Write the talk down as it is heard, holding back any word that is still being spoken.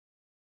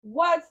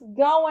What's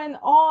going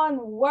on,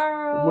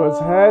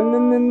 What's world?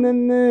 happening?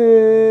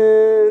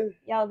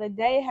 Yo, the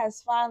day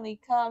has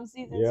finally come.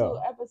 Season Yeah, 2,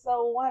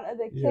 episode 1 of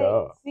the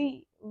yeah.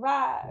 KC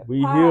Ride We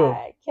here.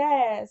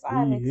 podcast.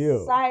 I'm We here.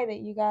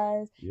 excited, you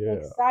guys. Yeah.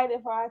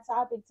 Excited for our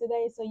topic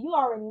today. So, you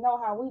already know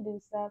how we do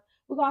stuff.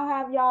 We're going to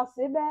have y'all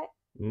sit back,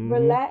 Mhm.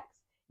 relax,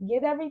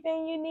 get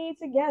everything you need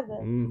together.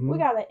 We Mhm.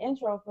 got an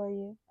intro for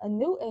you, a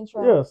new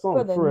intro Yeah, for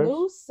something the fresh.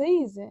 new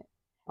season.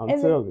 I'm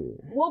And then telling you.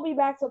 we'll be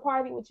back to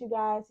party with you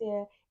guys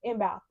here in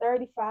about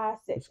 35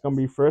 It's gonna seconds.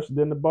 be fresher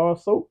than the bar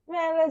soap.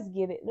 Man, let's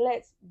get it.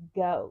 Let's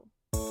go.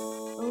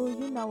 Oh,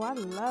 you know I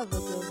love a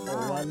good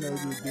Oh, I vibe. know you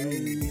Now.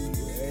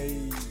 do.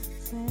 Hey.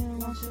 Say,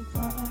 won't you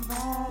come and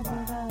vibe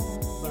with us?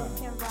 You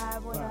can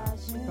vibe with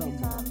us. You can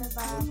come and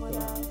vibe with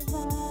us.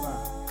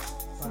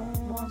 Say,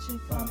 won't you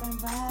come and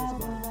vibe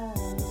with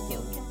us? You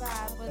can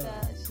vibe with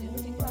us. You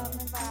can come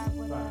and vibe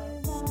with us.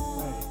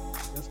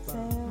 Say,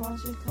 won't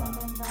you come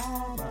and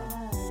vibe with us?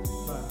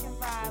 You can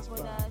vibe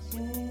with us. You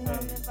can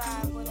come and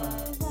vibe with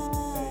us.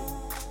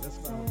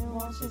 Say,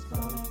 won't you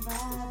come and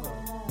vibe with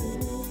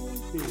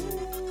us?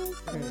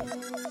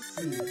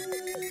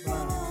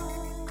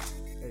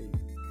 Hey.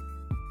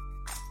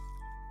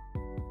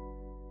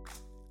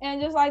 And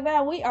just like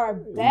that, we are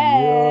Yeah.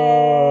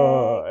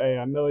 back. Hey,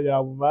 I know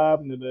y'all were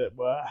vibing to that,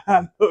 boy.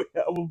 I know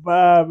y'all were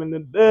vibing to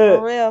For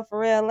that. real, for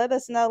real. Let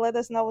us know. Let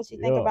us know what you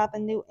think Yeah. about the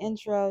new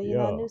intro.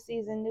 Yeah. New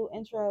season, new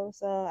intro.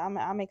 So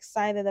I'm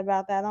excited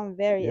about that. I'm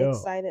very Yeah.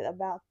 excited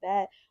about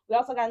that. We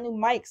also got new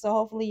mics, so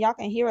hopefully y'all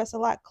can hear us a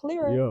lot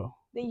clearer Yeah.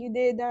 than you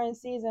did during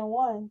season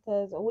 1.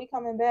 Cause we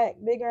coming back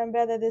bigger and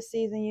better this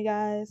season, you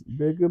guys.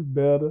 Bigger,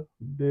 better,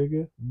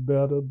 bigger,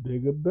 better,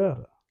 bigger,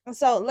 better.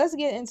 So let's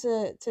get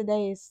into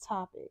today's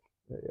topic.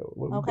 Yeah,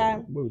 what we Okay.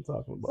 doing? What we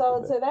talking about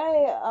So today?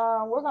 today,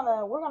 we're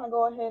gonna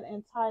go ahead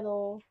and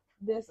title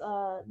this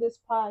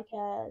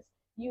podcast.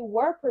 You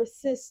were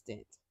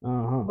persistent,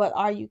 Uh huh. but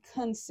are you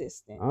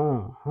consistent? Uh You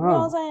know what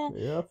I'm huh. saying?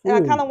 Yeah, I And I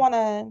feel kind you. of want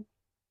to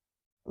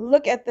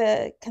look at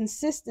the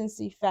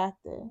consistency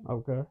factor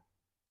Okay.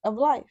 of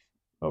life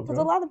because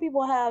a Okay. lot of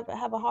people have a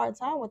hard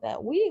time with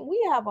that. We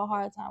have a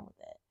hard time with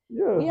that. We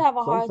Yeah. have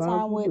a hard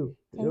Sometimes time we with do.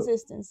 Yep.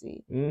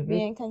 consistency, Mhm.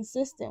 being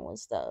consistent with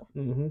stuff,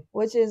 Mhm.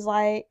 which is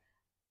like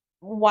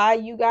why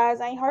you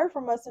guys ain't heard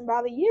from us in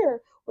about a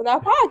year with our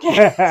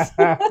podcast.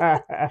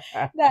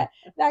 that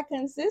that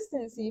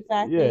consistency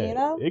factor, Yeah, you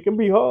know? it can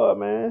be hard,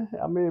 man.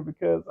 I mean,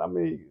 because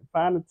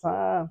finding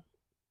time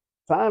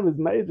is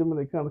major when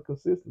it comes to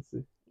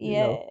consistency. You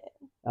know,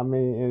 Yeah, I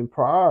mean, and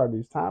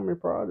priorities, time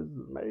and priorities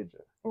is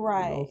major. You know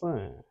right, what I'm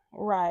saying?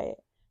 right.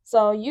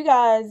 So you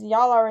guys,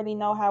 y'all already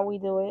know how we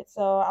do it.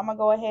 So I'm gonna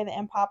go ahead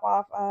and pop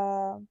off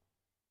a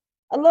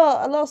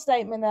little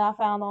statement that I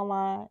found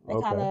online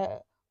that kind Okay.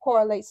 of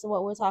correlates to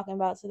what we're talking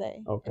about today,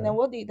 and Okay. then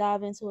we'll deep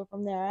dive into it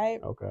from there.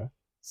 Right. Okay.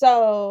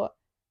 So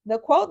the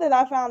quote that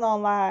I found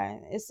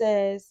online, it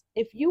says,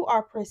 "If you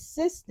are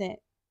persistent,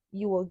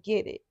 you will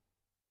get it.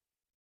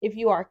 If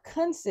you are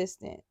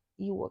consistent,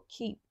 you will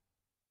keep."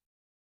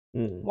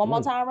 One more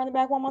Mm-hmm. time, run it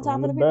back one more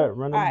time Run for the it back.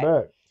 people. Run All it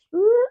right. back.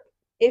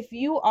 If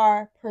you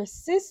are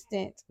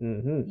persistent,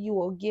 Mm-hmm. you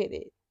will get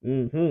it.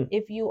 Mm-hmm.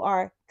 If you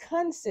are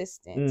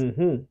consistent,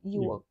 Mm-hmm.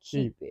 you You will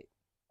keep keep. it.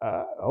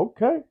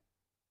 Okay.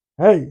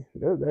 Hey,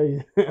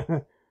 hey.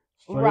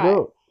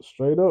 Right.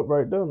 Straight up,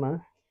 right there,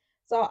 man.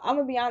 So I'm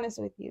gonna be honest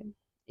with you.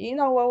 You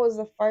know what was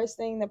the first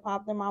thing that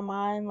popped in my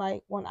mind,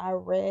 like when I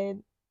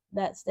read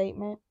that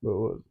statement? But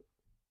was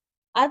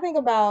I think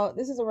about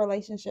this is a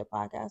relationship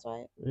podcast,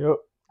 right? yep.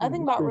 I You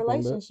think can about speak on that.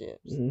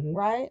 relationships, Mm-hmm.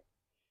 right?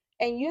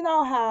 And you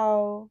know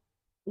how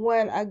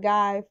when a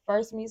guy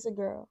first meets a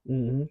girl,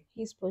 Mm-hmm.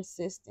 he's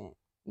persistent.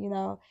 You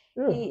know,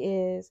 Yeah. he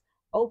is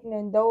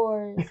opening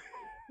doors.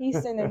 He's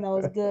sending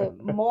those good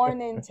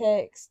morning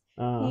texts.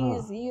 Uh-huh.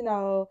 He's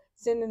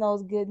sending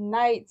those good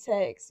night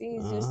texts.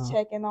 He's just Uh-huh.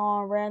 checking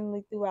on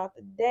randomly throughout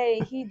the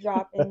day. He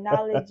dropping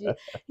knowledge.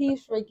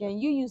 He's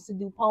freaking, you used to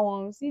do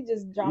poems. He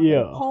just dropping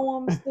Yeah.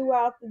 poems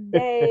throughout the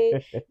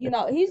day.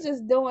 He's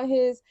just doing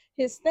his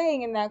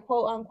thing in that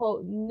quote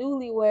unquote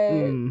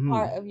newlywed Mm-hmm.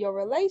 part of your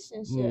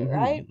relationship, Mm-hmm.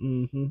 right?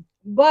 Mm-hmm.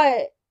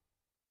 But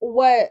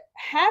what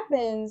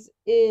happens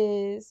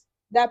is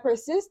that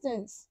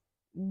persistence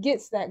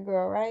gets that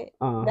girl, right?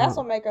 That's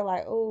Uh-huh. what make her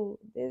like, oh,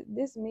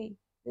 this me.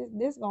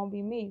 This gonna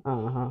be me.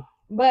 Uh-huh.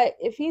 But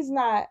if he's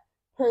not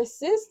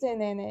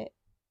persistent in it,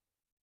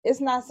 it's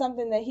not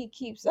something that he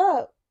keeps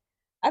up.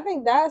 I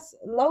think that's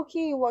low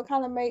key what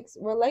kind of makes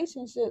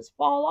relationships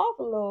fall off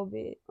a little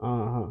bit.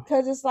 Uh-huh.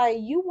 Cause it's like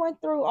you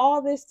went through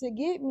all this to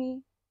get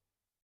me.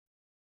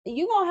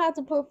 You gonna have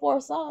to put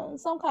forth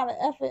some kind of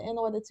effort in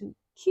order to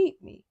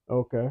keep me.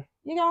 Okay.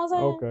 You know what I'm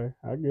saying? Okay.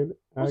 I get it.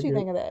 I What you get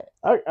think it. of that?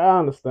 I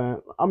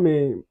understand. I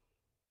mean,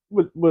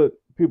 what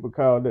people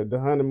call that the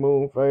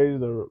honeymoon phase,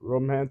 the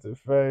romantic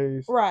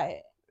phase.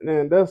 Right.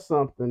 And that's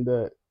something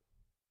that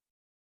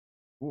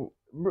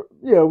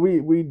yeah,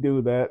 we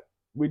do that.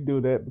 We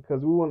do that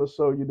because we want to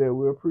show you that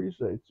we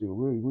appreciate you.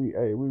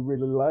 We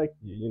really like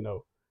you, you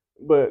know.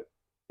 But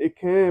it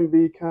can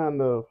be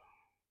kind of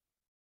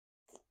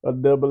a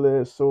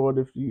double-edged sword,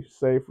 if you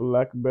say, for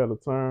lack of a better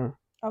term,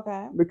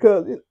 Okay.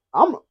 because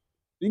I'm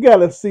you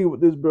gotta see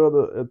what this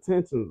brother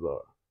intentions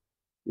are.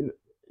 You know,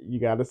 you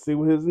gotta see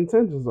what his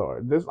intentions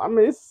are. This, I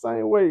mean, it's the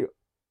same way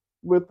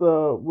with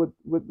the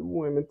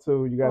women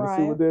too. You gotta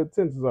see Right. what their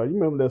intentions are. You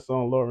remember that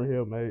song Lauryn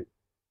Hill made?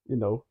 You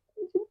know,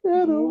 you Here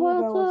better you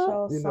watch go with out.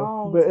 your You know,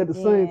 songs but at the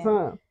same again.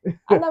 time,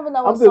 I never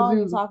know what I'm just song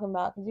you using talking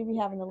about because you be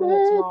having the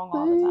lyrics that wrong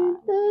all the thing, time.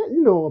 that,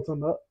 you know what I'm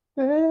talking about.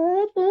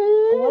 That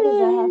What does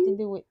that have to thing.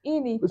 do with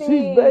But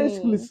she's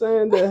basically anything?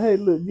 saying that, hey,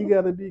 look, you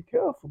got to be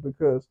careful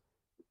because,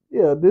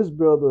 yeah, this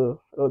brother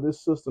or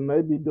this sister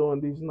may be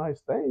doing these nice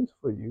things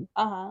for you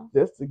Uh-huh.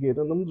 just to get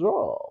in them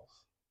draws.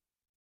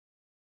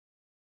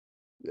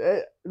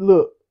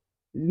 Look,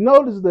 you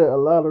notice that a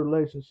lot of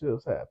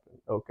relationships happen.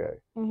 Okay,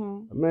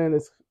 Mm-hmm. a man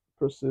is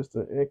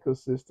persistent,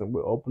 inconsistent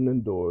with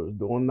opening doors,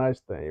 doing nice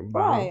things,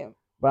 Right.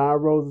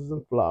 buying roses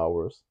and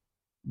flowers,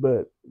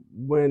 but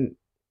when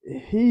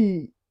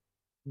he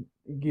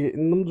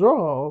getting them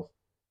draws,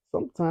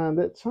 sometimes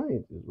that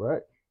changes,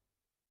 right?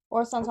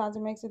 Or sometimes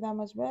it makes it that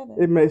much better.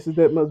 It makes it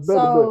that much better.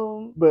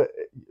 So, But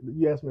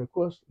you asked me a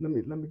question. Let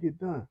me get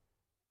done.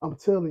 I'm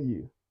telling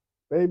you,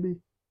 baby.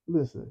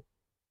 Listen,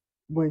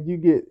 when you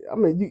get, I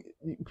mean,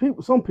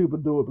 people. Some people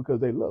do it because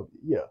they love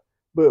you, yeah.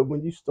 But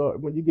when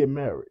you get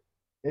married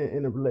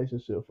in a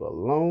relationship for a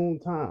long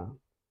time,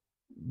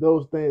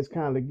 those things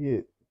kind of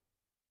get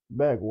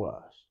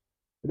backwashed.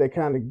 They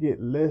kind of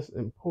get less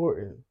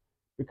important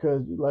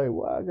because you like,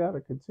 well, I gotta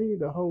continue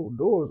to hold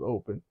doors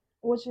open.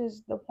 which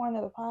is the point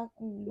of the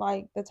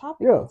like the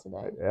topic Yeah, for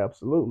today.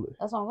 absolutely.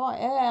 That's what I'm going.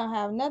 It don't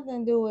have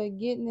nothing to do with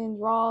getting in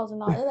draws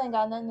and all. It ain't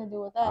got nothing to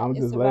do with that. I'm It's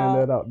just laying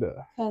about that out there.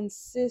 Yeah.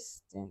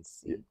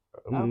 consistency.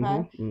 Mm-hmm.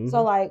 Okay. So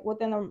Mm-hmm. like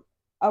within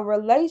a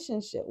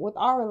relationship, with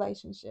our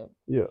relationship,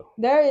 Yeah.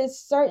 there is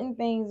certain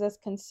things that's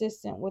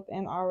consistent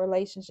within our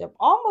relationship,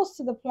 almost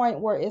to the point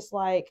where it's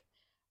like,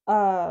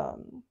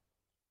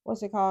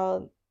 what's it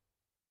called?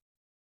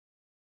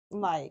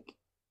 Like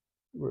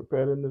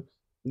Repetitiveness.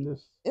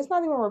 it's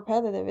not even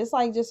repetitive. It's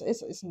like just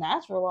it's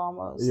natural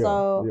almost. Yeah.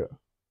 So Yeah.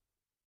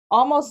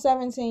 almost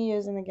 17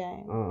 years in the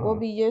game. We'll Uh-huh.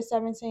 be year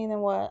 17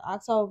 in what?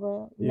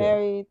 October. Yeah.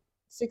 Married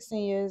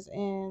 16 years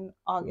in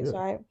August, Yeah.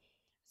 right?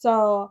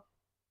 So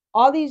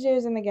all these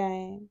years in the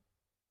game,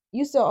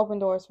 you still open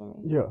doors for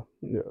me. Yeah.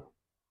 Yeah.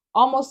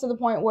 Almost to the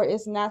point where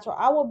it's natural.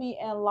 I will be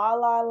in La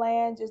La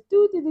Land, just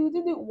do,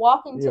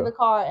 walking to Yeah. the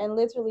car and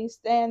literally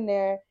stand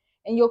there,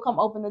 and you'll come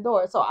open the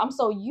door. So I'm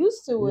so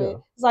used to Yeah. it.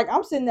 It's like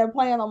I'm sitting there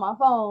playing on my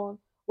phone,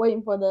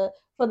 waiting for the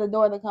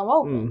door to come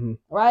open, Mm-hmm.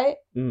 right?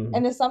 Mm-hmm.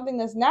 And it's something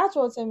that's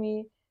natural to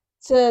me.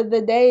 To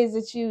the days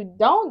that you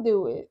don't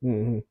do it,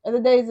 Mm-hmm. or the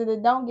days that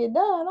it don't get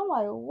done, I'm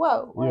like,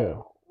 whoa,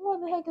 Yeah.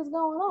 what the heck is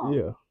going on?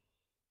 Yeah.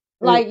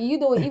 And Like you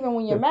do it even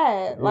when you're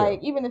mad. yeah.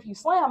 Like even if you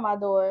slam my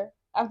door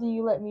after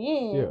you let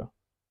me Yeah. in,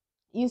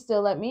 you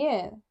still let me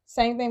in.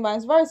 Same thing,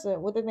 vice versa,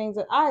 with the things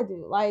that I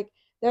do. Like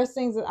there's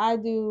things that I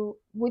do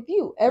with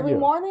you. Every Yeah.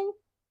 morning,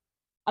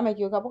 I make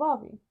you a cup of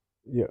coffee.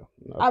 Yeah.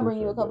 I I bring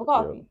you a appreciate cup that. of Yeah.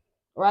 coffee,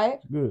 right?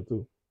 It's good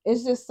too.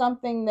 It's just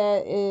something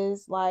that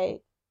is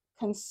like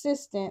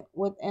consistent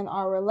within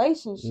our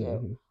relationship,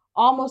 Mm-hmm.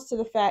 almost to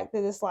the fact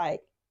that it's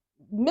like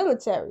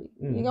military.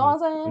 You know Mm-hmm. what I'm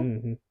saying?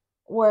 Mm-hmm.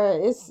 Where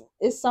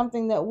it's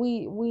something that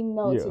we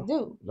know to Yeah.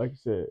 do. Like you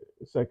said,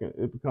 second,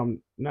 it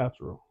become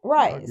natural. I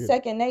Right, get it.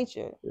 second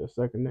nature. Yeah.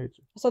 Second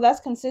nature. So that's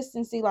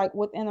consistency like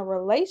within a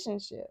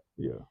relationship.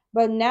 Yeah.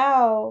 But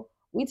now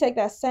we take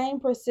that same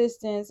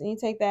persistence and you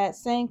take that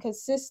same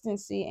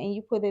consistency and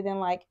you put it in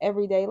like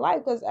everyday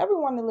life because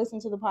everyone that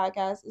listens to the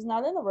podcast is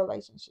not in a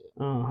relationship.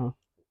 Uh-huh.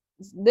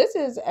 This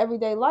is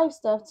everyday life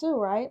stuff too,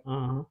 right?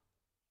 Uh-huh.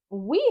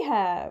 We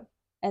have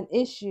an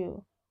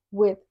issue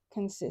with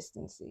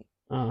consistency.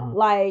 Uh-huh.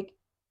 Like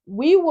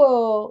we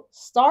will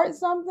start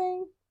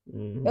something,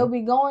 Mm-hmm. it'll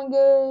be going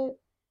good,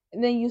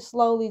 and then you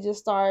slowly just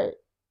start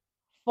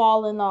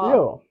falling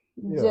off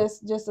Yeah. Yeah.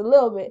 just a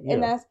little bit. And Yeah.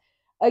 that's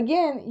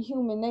again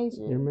human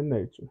nature. Human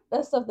nature.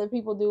 That's stuff that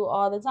people do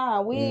all the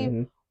time.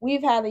 Mm-hmm.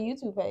 We've had a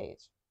YouTube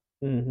page,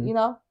 Mm-hmm. you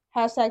know,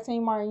 hashtag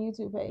Team Martin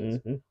YouTube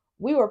page. Mm-hmm.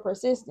 We were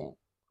persistent.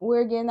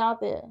 We're getting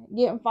out there,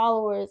 getting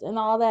followers and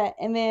all that.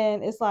 And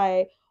then it's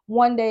like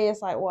one day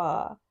it's like,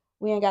 wow,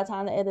 we ain't got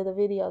time to edit a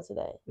video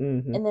today.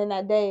 Mm-hmm. And then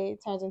that day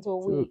turns into a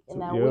week,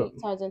 and that Yep.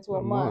 week turns into a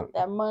A month. month.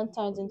 That month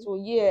turns into a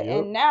year.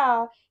 Yep. And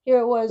now here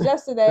it was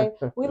yesterday.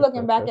 We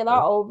looking back at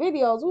our old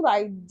videos. We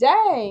like,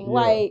 dang, Yeah.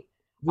 like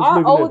Just our looking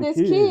at the oldest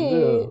kids.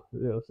 kid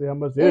Yeah. Yeah. See how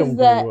much they is done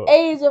the grew up.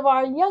 age of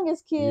our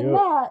youngest kid Yep.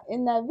 now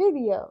in that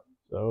video.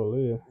 So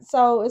yeah.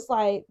 So it's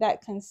like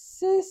that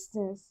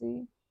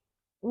consistency.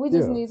 We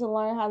just Yeah. need to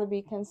learn how to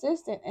be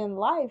consistent in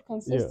life,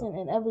 consistent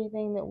in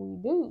everything that we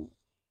do.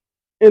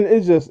 And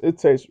it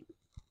takes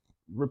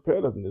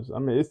repetitiveness. I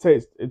mean, it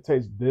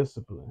takes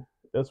discipline.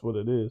 That's what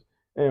it is.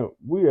 And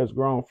we as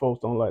grown folks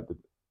don't like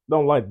discipline. You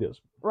know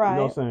Right.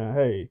 what I'm saying?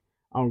 Hey,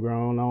 I'm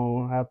grown. I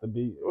don't have to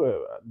be.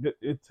 Well,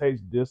 it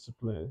takes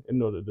discipline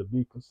in order to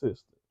be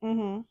consistent.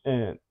 Mm-hmm.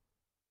 And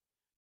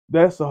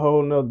that's a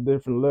whole nother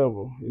different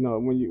level. You know,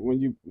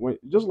 when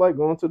just like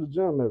going to the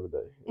gym every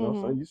day. You know what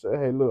I'm saying? You say,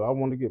 hey, look, I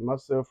want to get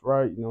myself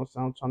right. You know what I'm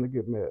saying? I'm trying to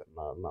get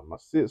my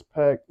six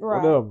pack,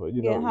 Right. whatever.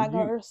 You Getting know, hot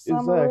you girl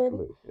summer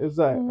ready.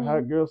 exactly.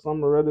 Hot girl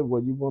summer ready.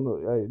 Where you want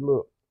to, hey,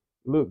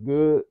 look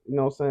good. You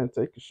know what I'm saying?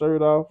 Take your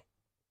shirt off.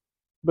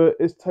 But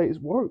it takes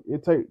work.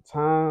 It takes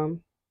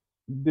time,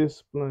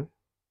 discipline,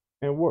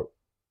 and work.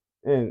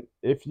 And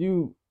if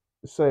you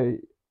say,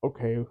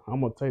 okay,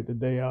 I'm gonna take the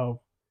day off,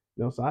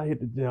 you know, so I hit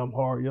the gym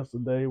hard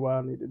yesterday, why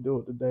I need to do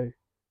it today?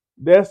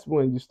 That's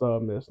when you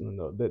start messing it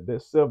up.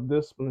 That self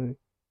discipline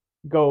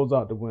goes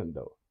out the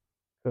window.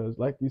 Cause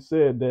like you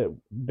said, that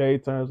day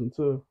turns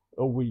into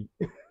a week.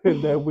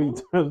 And that week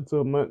turns into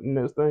a month, and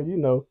next thing you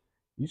know,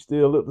 you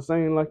still look the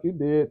same like you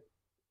did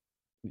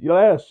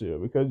last year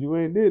because you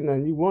ain't did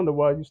nothing. You wonder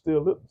why you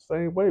still look the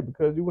same way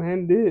because you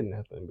hadn't did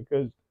nothing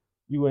because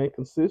you ain't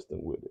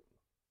consistent with it.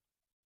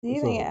 Do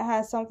you think it So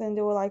has something to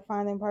do with like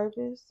finding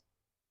purpose?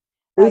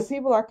 Like it's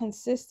people are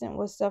consistent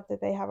with stuff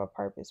that they have a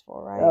purpose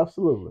for, right?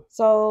 absolutely.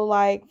 So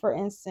like for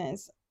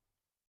instance,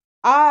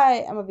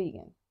 I am a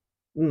vegan.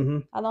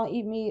 Mhm. I don't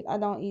eat meat. I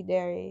don't eat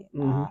dairy.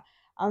 Mhm.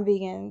 I'm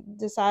vegan.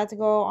 Decided to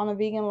go on a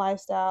vegan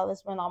lifestyle.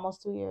 It's been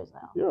almost 2 years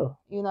now. Yeah.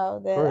 You know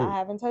that I Great.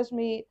 haven't touched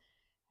meat,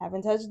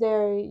 haven't touched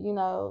dairy. You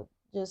know,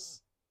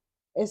 just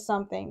it's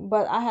something.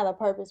 But I had a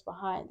purpose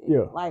behind it.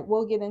 Yeah. Like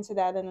we'll get into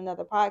that in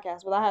another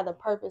podcast. But I had a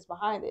purpose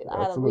behind it. I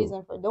had a Absolutely.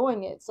 reason for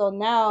doing it. So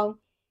now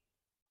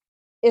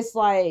it's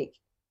like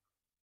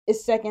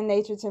it's second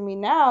nature to me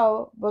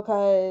now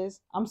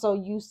because I'm so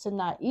used to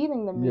not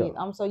eating the Yeah. meat.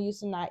 I'm so used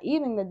to not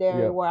eating the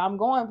dairy Yeah. where I'm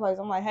going places.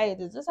 I'm like, hey,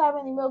 does this have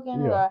any milk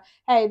in it? Yeah. Or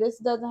hey, this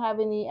doesn't have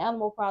any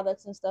animal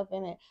products and stuff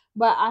in it.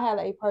 But I had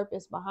a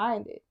purpose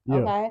behind it. Yeah.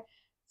 Okay.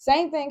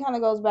 Same thing kind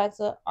of goes back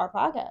to our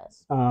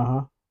podcast. Uh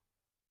huh.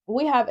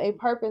 We have a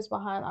purpose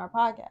behind our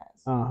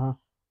podcast. Uh huh.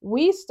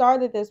 We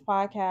started this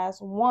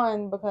podcast,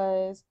 one,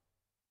 because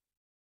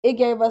it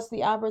gave us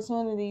the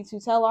opportunity to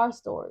tell our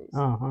stories,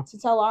 Uh huh. to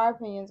tell our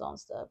opinions on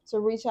stuff,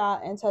 to reach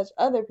out and touch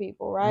other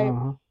people, right? Uh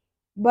huh.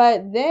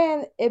 But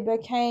then it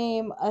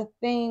became a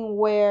thing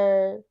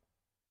where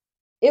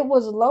it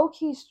was low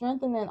key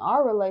strengthening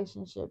our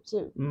relationship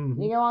too. You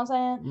Mhm. get what I'm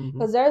saying? Mhm.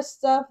 Because there's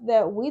stuff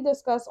that we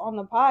discuss on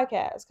the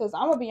podcast. Because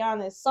I'm gonna be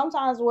honest,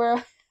 sometimes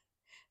we're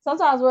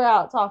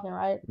out talking,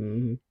 right?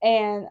 Mhm.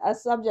 And a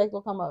subject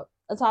will come up,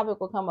 a topic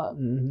will come up,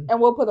 Mhm.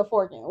 and we'll put a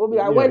fork in it. We'll be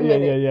like, Yeah. wait a Yeah. Yeah.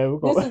 minute, Yeah. We're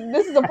this going. is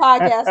this is a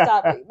podcast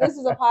topic. This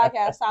is a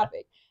podcast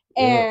topic,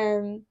 Yeah.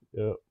 and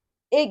Yeah.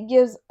 it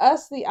gives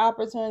us the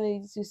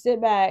opportunity to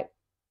sit back,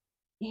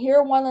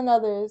 hear one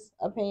another's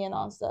opinion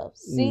on stuff,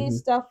 see Mhm.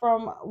 stuff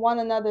from one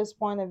another's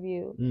point of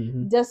view,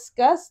 Mhm.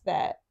 discuss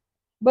that.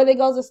 But it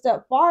goes a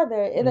step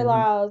farther. It Mhm.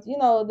 allows,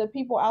 the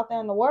people out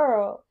there in the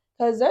world,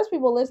 because there's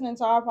people listening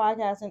to our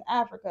podcast in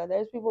Africa.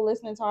 There's people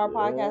listening to our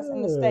podcast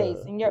in the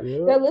States, Yeah. and Yeah.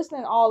 they're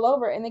listening all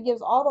over. And it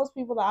gives all those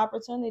people the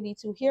opportunity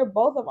to hear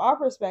both of our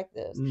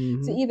perspectives, to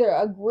Mhm. either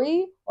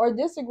agree or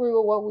disagree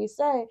with what we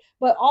say.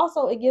 But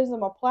also it gives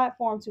them a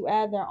platform to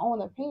add their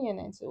own opinion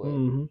into it,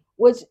 Mhm.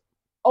 which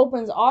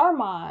opens our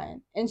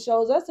mind and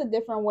shows us a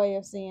different way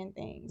of seeing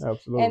things. And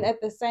Absolutely.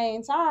 at the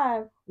same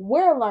time,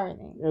 we're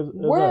learning,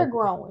 we're Exactly.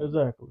 growing,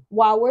 Exactly.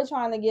 while we're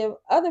trying to give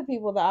other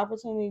people the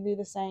opportunity to do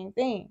the same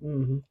thing.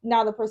 Mhm.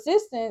 Now, the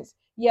persistence,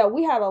 yeah,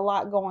 we had a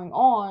lot going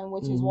on,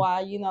 which is Mhm.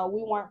 why,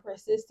 we weren't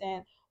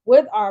persistent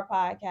with our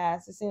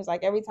podcast. It seems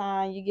like every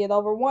time you get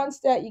over one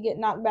step, you get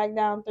knocked back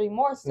down 3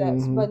 more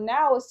steps. Mhm. But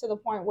now it's to the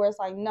point where it's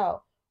like,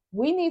 no,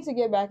 we need to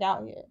get back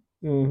out here.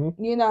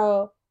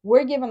 Mhm.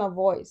 We're giving a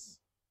voice.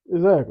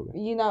 Exactly.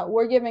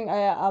 We're giving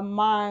a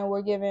mind,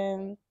 we're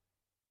giving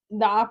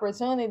the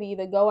opportunity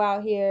to go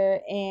out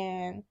here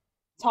and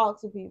talk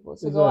to people,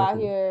 to go out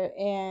Exactly. here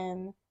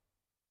and,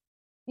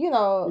 you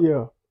know,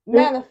 Yeah. And,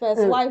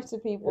 manifest and life to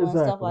people and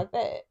stuff exactly. like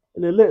that.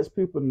 And it lets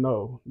people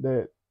know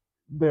that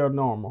they're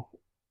normal.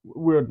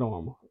 We're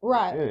normal.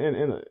 Right.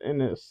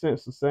 In a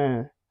sense of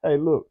saying, hey,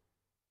 look,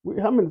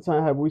 how many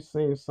times have we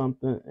seen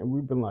something and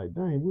we've been like,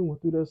 dang, we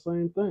went through that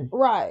same thing,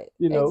 Right.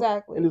 And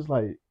Exactly. it's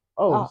like,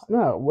 oh, Oh,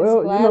 snap. it's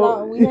Well,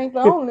 glad we ain't the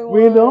only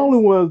we ain't the only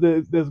ones.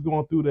 ones that's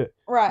going through that.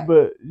 Right.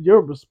 But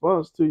your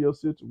response to your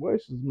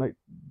situations make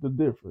the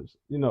difference,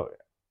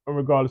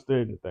 regardless to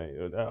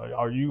anything.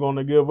 Are you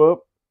gonna give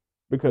up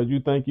because you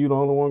think you're the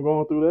only one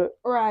going through that?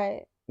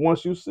 Right.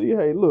 Once you see,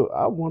 hey, look,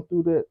 I went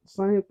through that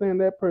same thing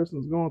that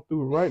person's going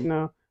through right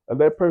now, or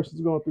that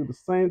person's going through the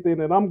same thing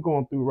that I'm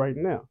going through right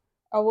now.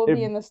 Or we'll If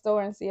be in the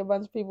store and see a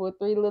bunch of people with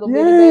 3 little bitty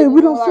Yeah, babies, we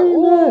and don't we're like,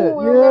 seen that. ooh,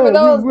 we remember Yeah, we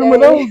those remember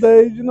days.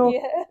 those days,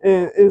 Yeah.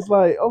 And it's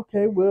like,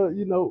 okay,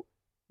 well,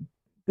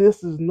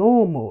 this is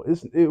normal.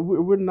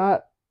 We're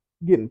not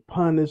getting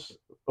punished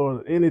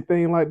or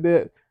anything like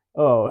that.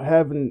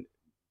 Having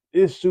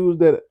issues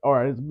that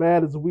are as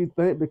bad as we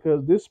think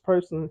because this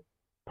person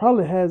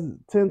probably has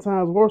 10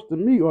 times worse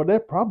than me, or they're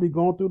probably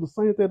going through the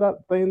same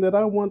thing that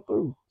I went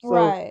through. So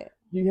Right.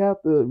 you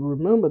have to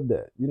remember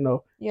that,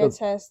 Your because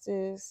test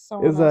is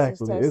someone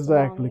else's exactly,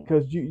 testimony.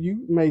 because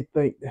you may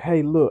think,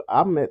 hey, look,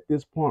 I'm at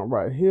this point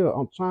right here.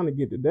 I'm trying to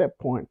get to that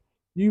point,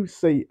 You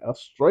say a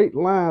straight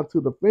line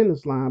to the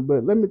finish line,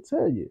 but let me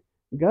tell you,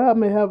 God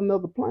may have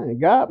another plan.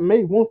 God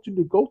may want you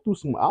to go through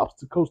some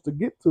obstacles to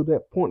get to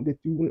that point that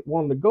you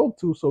want to go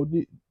to, so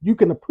you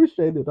can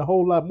appreciate it a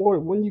whole lot more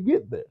when you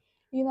get there.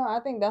 I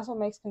think that's what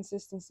makes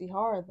consistency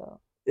hard,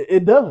 though.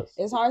 It does.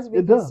 It's hard to be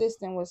It does.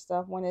 consistent with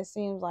stuff when it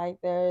seems like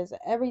there's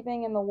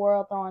everything in the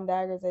world throwing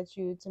daggers at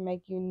you to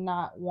make you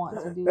not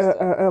want to do stuff.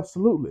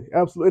 Absolutely,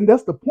 absolutely, and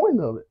that's the point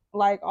of it.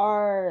 Like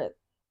our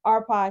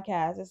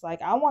podcast, it's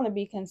like I want to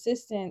be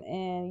consistent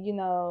in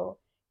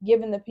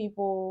giving the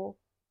people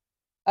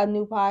a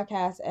new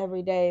podcast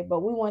every day,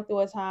 but we went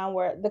through a time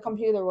where the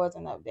computer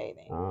wasn't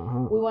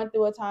updating. We went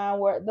through a time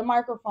where the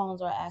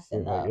microphones are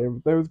acting up.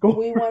 Everything was going.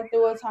 We went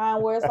through a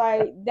time where it's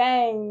like,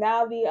 dang,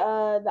 now the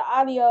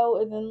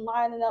audio isn't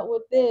lining up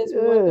with this.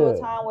 We went through a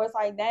time where it's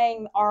like,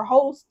 dang, our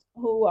host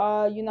who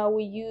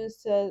we use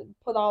to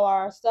put all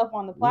our stuff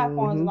on the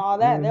platforms and all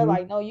that, they're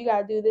like, no, you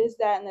gotta do this,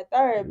 that, and the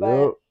third.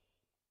 But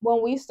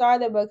when we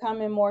started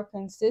becoming more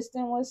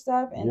consistent with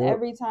stuff, and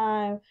every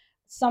time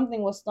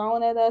something was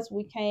thrown at us,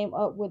 we came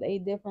up with a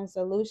different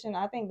solution.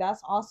 I think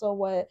that's also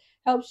what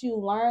helps you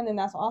learn, and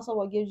that's also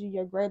what gives you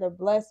your greater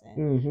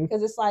blessing.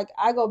 Because it's like,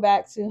 I go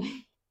back to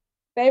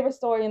favorite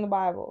story in the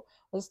Bible,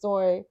 the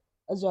story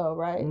of Job,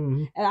 right?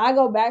 And I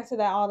go back to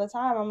that all the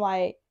time. I'm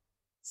like,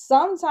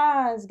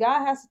 sometimes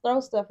God has to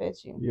throw stuff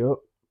at you.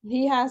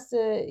 He has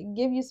to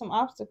give you some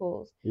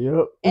obstacles.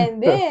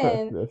 And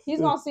then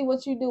he's going to see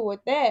what you do with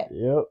that.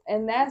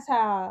 And that's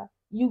how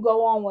you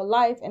go on with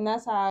life, and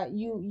that's how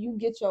you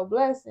get your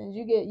blessings.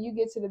 You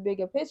get to the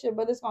bigger picture,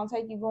 but it's going to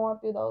take you going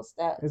through those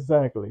steps.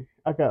 Exactly.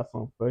 I got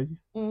something for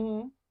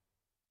you.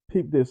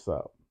 Peep this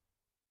out.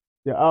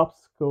 Your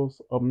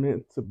obstacles are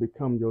meant to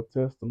become your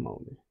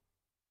testimony.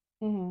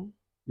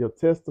 Your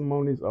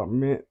testimonies are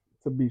meant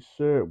to be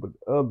shared with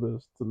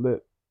others, to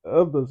let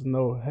others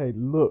know, hey,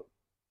 look,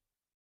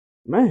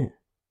 man,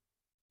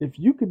 if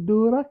you could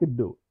do it, I could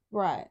do it.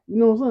 Right. You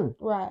know what I'm saying?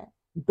 Right.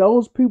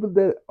 Those people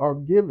that are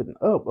giving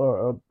up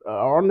or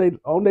are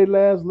on their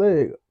last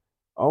leg,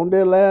 on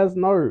their last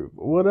nerve,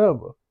 or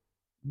whatever,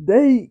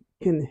 they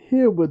can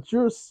hear what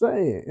you're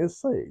saying and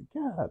say,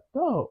 God,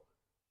 dog,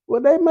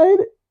 well, they made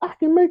it. I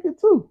can make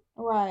it too.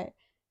 Right.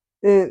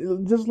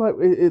 And just like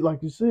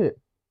like you said,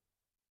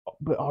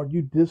 but are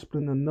you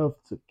disciplined enough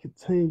to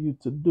continue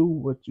to do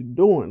what you're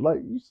doing? Like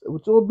you said,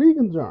 with your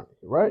vegan journey,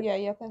 right? Yeah,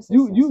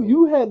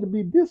 you had to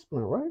be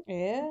disciplined, right?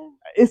 Yeah.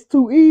 It's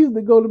too easy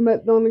to go to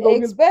McDonald's and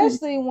go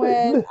especially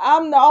when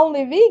I'm the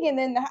only vegan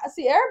in the house.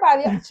 See,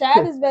 everybody,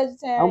 Chad is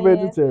vegetarian. I'm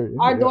vegetarian.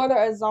 Our daughter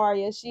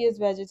Azaria, she is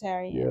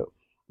vegetarian.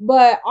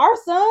 But our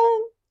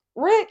son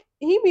Rick,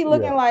 he be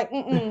looking like,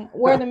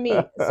 where the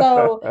meat?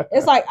 So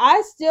it's like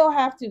I still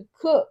have to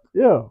cook.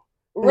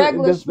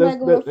 Regular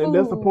food. And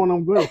that's the point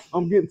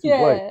I'm getting to.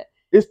 Like,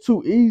 it's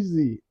too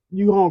easy.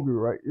 You hungry,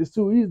 right? It's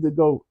too easy to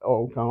go,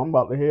 oh, okay, I'm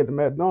about to head to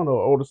McDonald's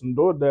or order some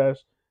DoorDash,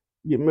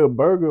 get me a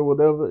burger or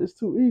whatever. It's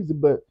too easy.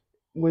 But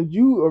when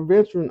you are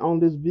venturing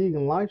on this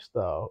vegan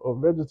lifestyle or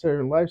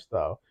vegetarian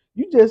lifestyle,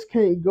 you just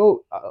can't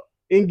go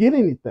and get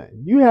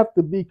anything. You have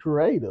to be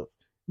creative.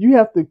 You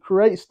have to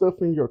create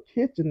stuff in your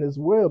kitchen as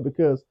well,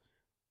 because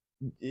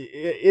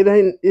it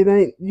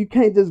ain't you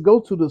can't just go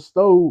to the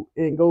stove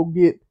and go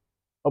get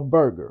a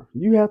burger.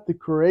 You have to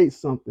create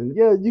something.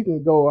 Yeah, you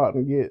can go out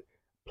and get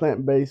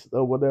plant-based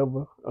or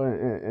whatever,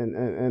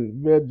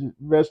 and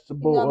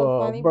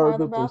vegetable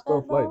burgers and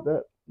stuff like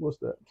that. What's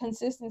that?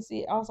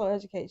 Consistency also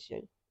educates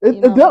you.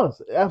 It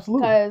does,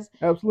 absolutely.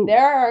 Because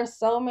there are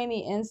so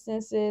many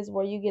instances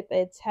where you get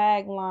the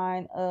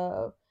tagline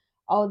of,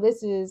 oh,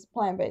 this is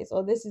plant-based,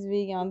 or this is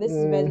vegan, this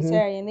is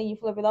vegetarian, and then you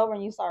flip it over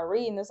and you start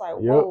reading, it's like,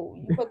 whoa,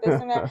 you put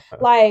this in there.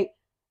 Like,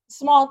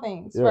 small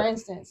things, for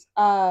instance,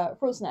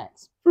 fruit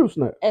snacks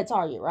at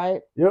Target,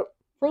 right?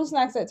 Fruit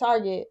snacks at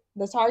Target,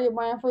 the Target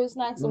brand fruit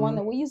snacks, the one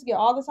that we used to get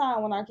all the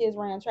time when our kids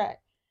ran track,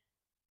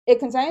 it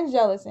contains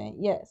gelatin,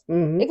 yes.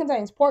 It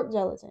contains pork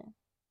gelatin.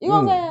 You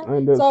know what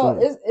I'm saying?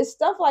 So it's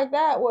stuff like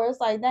that where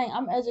it's like, dang,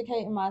 I'm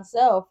educating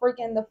myself.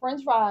 Freaking the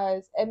French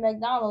fries at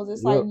McDonald's,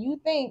 it's like,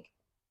 you think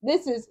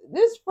this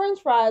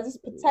French fries, this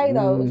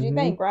potatoes, you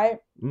think, right?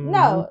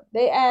 No,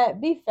 they add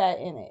beef fat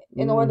in it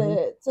in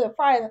order to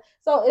fry them.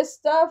 So it's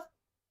stuff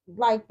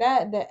like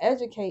that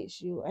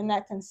educates you, and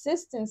that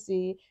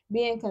consistency,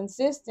 being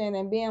consistent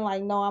and being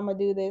like, no, I'm gonna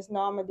do this,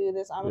 no, I'm gonna do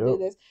this, I'm gonna do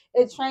this.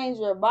 It trains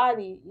your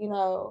body,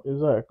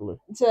 exactly,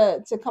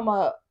 to come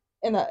up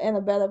in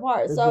a better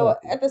part. So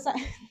at the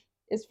same,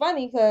 it's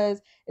funny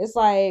because it's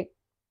like,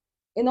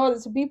 in order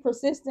to be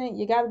persistent,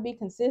 you got to be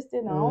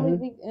consistent. In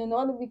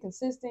order to be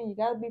consistent, you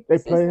got to be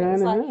persistent. They play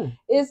hand in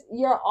hand.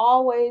 You're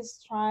always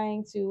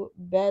trying to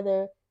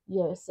better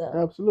yourself.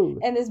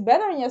 Absolutely. And it's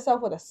bettering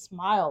yourself with a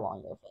smile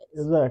on your face.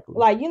 Exactly.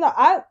 Like,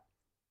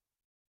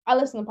 I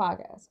listen to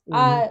podcasts.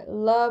 I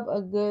love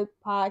a good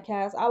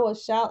podcast. I will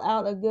shout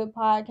out a good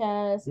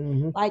podcast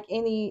like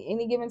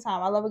any given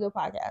time. I love a good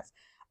podcast.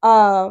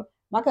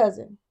 My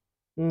cousin,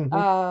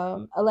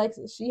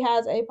 Alexis, she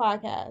has a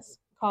podcast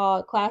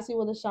called Classy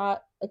with a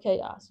Shot of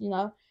Chaos,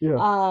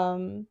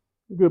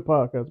 Good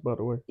podcast, by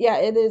the way. Yeah,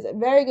 it is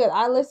very good.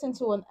 I listened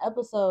to an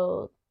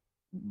episode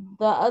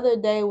the other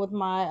day with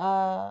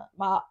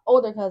my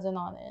older cousin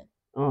on it,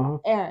 Uh huh.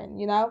 Aaron,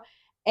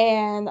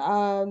 and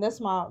that's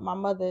my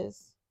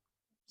mother's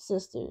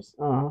sisters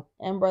Uh huh.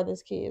 and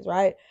brothers' kids,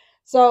 right?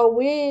 So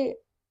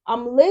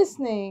I'm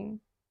listening,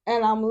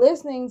 and I'm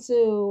listening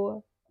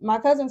to my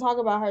cousin talk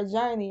about her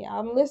journey.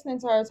 I'm listening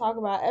to her talk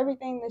about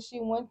everything that she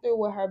went through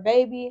with her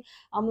baby.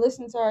 I'm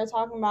listening to her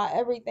talking about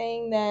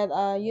everything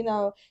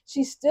that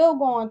she's still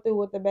going through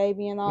with the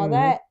baby and all Mm-hmm.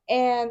 that.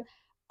 And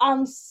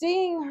I'm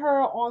seeing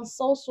her on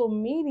social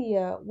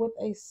media with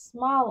a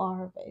smile on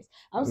her face.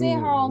 I'm seeing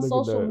her on Look at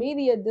social that.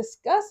 media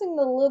discussing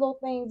the little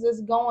things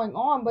that's going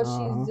on, but Uh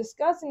she's huh.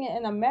 discussing it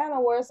in a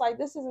manner where it's like,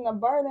 this isn't a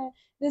burden,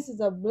 this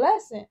is a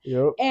blessing.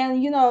 Yep. And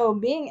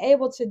being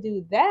able to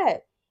do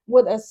that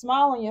with a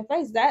smile on your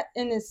face, that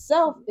in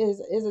itself is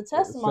a It's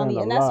saying testimony.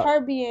 a And that's lot.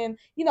 her being,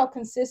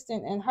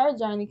 consistent in her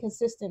journey,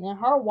 consistent in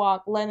her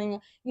walk, letting,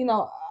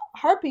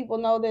 her people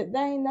know that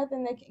there ain't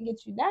nothing that can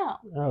get you down.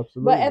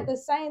 But at Absolutely. the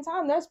same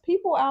time, there's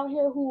people out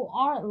here who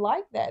aren't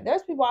like that.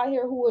 There's people out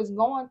here who is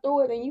going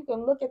through it, and you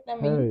can look at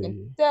them and you can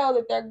Hey, tell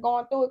that they're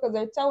going through it because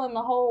they're telling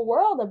the whole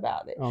world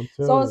about it. I'm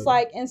So telling it's you.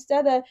 like,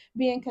 instead of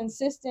being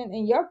consistent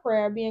in your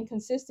prayer, being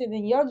consistent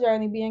in your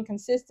journey, being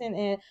consistent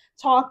in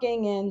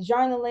talking and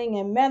journaling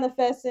and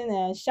manifesting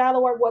and shadow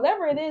work,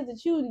 whatever it is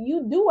that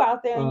you do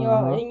out there in Uh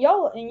your huh. in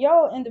your in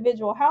your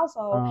individual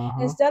household, Uh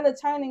huh. instead of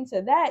turning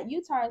to that,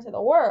 you turn to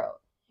the world.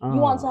 You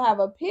want to Uh. have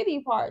a pity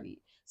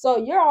party. So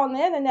you're on the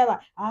internet like,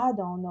 I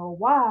don't know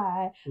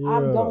why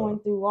I'm Yeah. going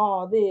through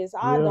all this.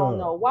 I don't Yeah.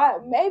 know why.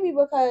 Maybe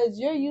because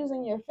you're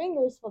using your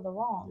fingers for the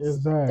wrong stuff.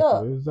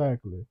 Exactly.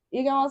 Exactly.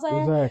 You know what I'm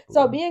saying?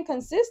 So Exactly. being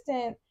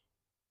consistent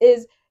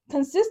is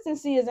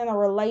consistency is in a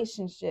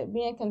relationship.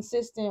 Being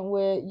consistent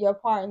with your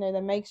partner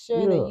to make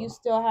sure that you Yeah.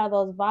 still have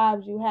those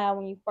vibes you had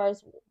when you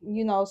first,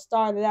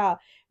 started out.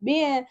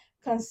 Being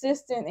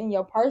consistent in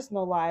your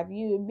personal life,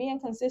 you being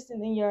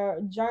consistent in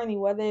your journey,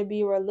 whether it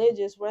be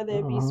religious, whether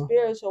it Uh be huh.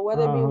 spiritual,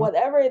 whether it be Uh huh.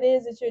 whatever it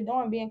is that you're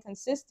doing, being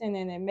consistent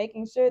in it,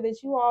 making sure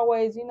that you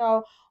always,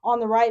 on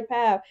the right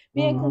path.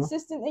 Being Uh huh.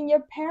 consistent in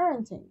your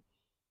parenting,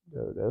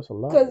 That's a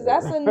lot. because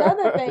that's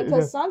another thing.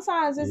 Because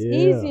sometimes it's Yeah.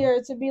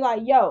 easier to be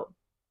like, yo,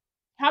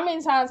 how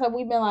many times have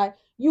we been like,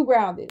 you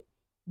grounded?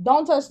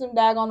 Don't touch them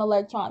daggone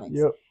electronics.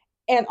 Yep.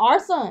 And our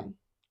son,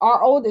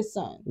 our oldest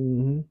son,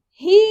 Mhm.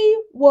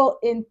 he will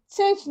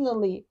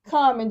intentionally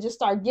come and just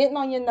start getting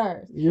on your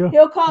nerves. Yeah.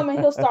 He'll come and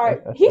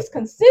he's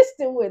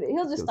consistent with it.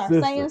 He'll just start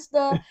saying Consistent.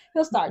 stuff.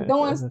 He'll start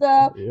doing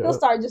stuff. He'll Yep.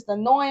 start just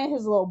annoying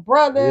his little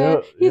brother.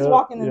 Yep. He's Yep.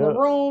 walking in the Yep.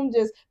 room,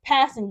 just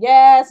passing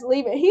gas,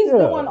 leaving. He's Yeah.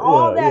 doing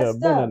all Yeah. that Yeah. Been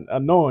stuff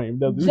annoying,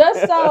 doesn't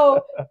just it?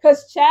 so,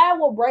 because Chad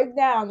will break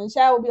down and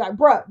Chad will be like,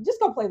 bruh, just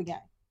go play the game.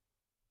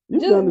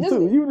 You've Just, done it just,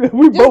 too.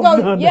 We just both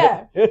go. done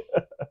Yeah, that.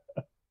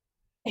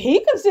 he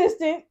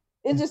consistent.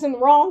 It's just in the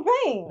wrong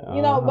thing,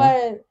 Uh huh.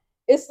 But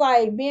it's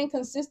like being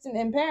consistent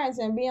in parents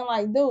and being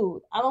like,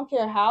 dude, I don't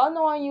care how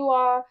annoying you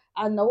are.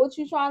 I know what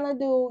you're trying to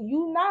do.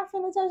 You not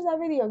finna touch that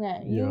video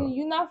game. Yeah.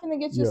 You not finna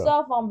get your Yeah.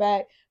 cell phone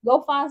back.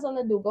 Go find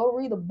something to do. Go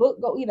read a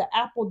book. Go eat an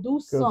apple. Do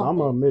Cause I'm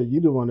gonna something. admit, you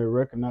the one that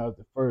recognized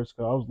it first.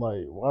 Cause I was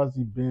like, why is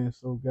he being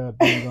so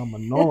goddamn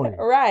annoying?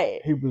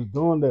 Right. He was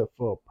doing that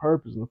for a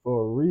purpose and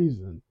for a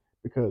reason.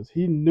 Because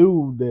he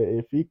knew that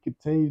if he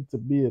continued to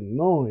be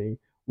annoying,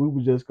 we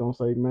were just gonna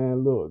say,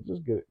 man, look,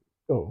 just get it,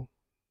 go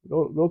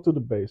to the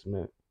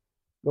basement,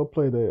 go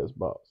play the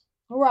Xbox,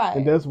 and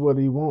Right. that's what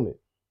he wanted.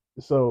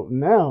 So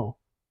now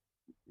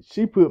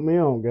she put me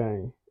on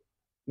game.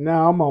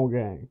 Now I'm on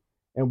game,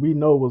 and we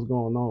know what's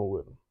going on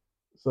with him.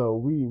 So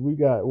we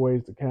got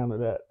ways to counter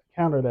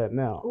that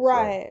now. So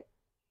Right.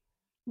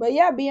 But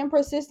yeah, being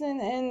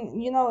persistent and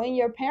in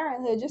your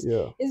parenthood, just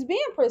yeah, is being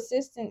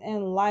persistent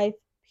in life,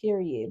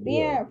 period.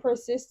 yeah. Being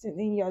persistent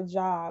in your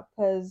job.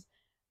 Because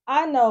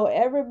I know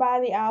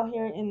everybody out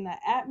here in the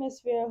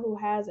atmosphere who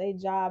has a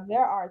job,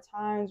 there are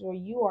times where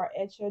you are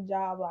at your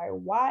job like,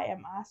 why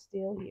am I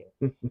still here?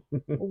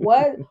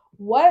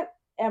 What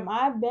am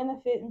I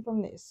benefiting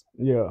from this?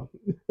 Yeah.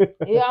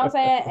 You know what I'm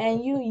saying?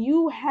 And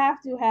you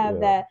have to have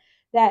Yeah.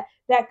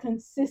 that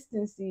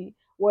consistency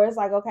where it's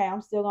like, okay,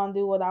 I'm still gonna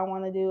do what I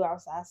want to do. I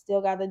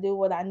still got to do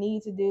what I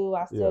need to do.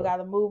 I still Yeah. got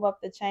to move up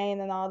the chain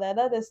and all that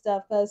other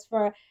stuff. Because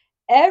for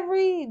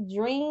every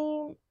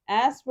dream,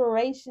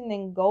 aspiration,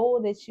 and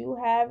goal that you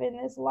have in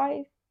this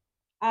life,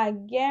 I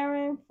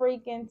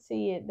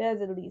guarantee it.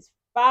 There's at least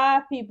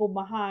 5 people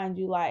behind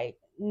you. Like,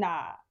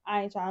 nah,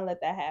 I ain't trying to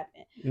let that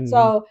happen. Hmm.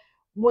 So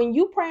when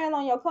you praying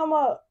on your come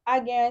up, I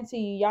guarantee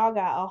you, y'all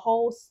got a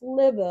whole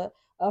slither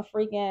of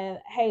freaking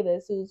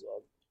haters who's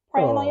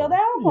praying on your Oh,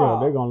 yeah,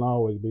 they're downfall. gonna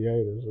always be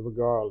haters,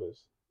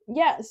 regardless.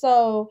 Yeah.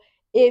 So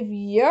if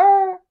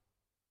your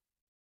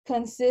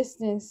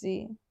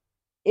consistency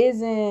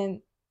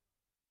isn't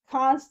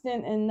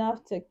constant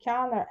enough to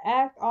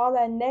counteract all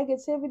that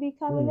negativity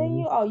coming in Hmm.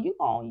 you, oh,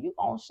 you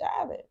gonna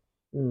shatter.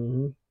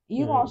 Hmm.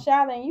 You gonna And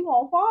shatter and you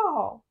gonna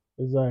fall.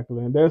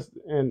 exactly,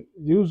 and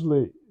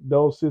usually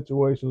those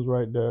situations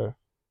right there,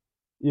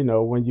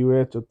 when you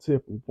at your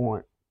tipping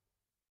point,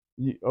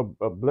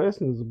 a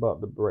blessing is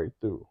about to break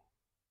through.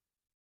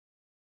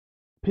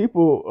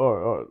 People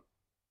are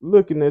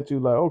looking at you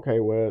like, okay,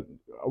 well,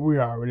 we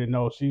already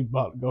know she's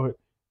about to go ahead.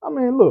 I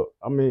mean, look,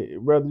 I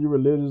mean, whether you're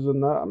religious or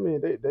not, I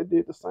mean, they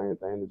did the same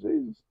thing to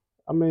Jesus.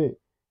 I mean,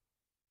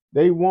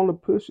 they want to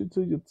push you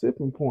to your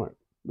tipping point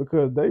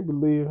because they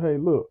believe, hey,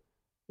 look,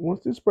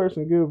 once this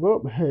person give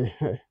up, hey,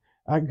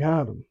 I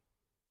got them.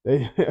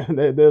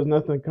 There's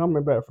nothing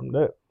coming back from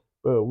that.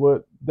 But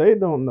what they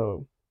don't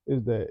know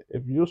is that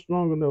if you're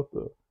strong enough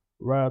to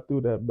ride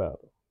through that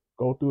battle,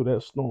 go through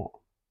that storm,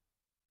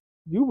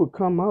 you will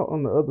come out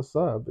on the other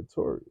side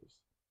victorious.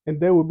 And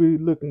they will be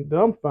looking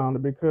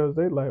dumbfounded because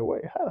they like,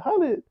 wait, how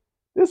did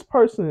this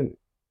person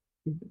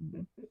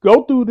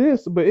go through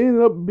this but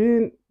ended up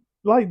being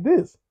like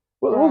this?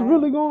 What's Right.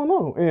 really going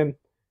on? And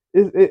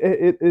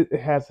it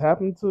has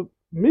happened to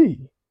me.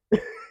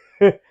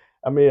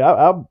 I mean,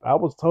 I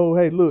was told,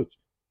 hey, look,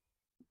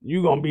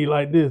 you gonna be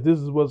like this. This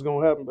is what's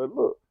gonna happen. But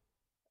look,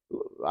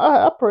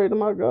 I prayed to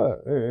my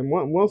God, and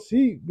once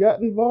He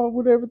got involved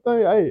with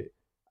everything, hey,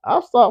 I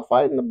stopped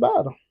fighting the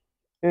battle,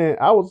 and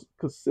I was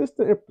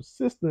consistent and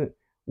persistent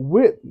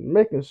with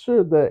making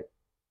sure that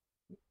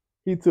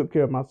He took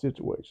care of my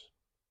situation,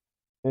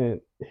 and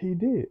He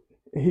did,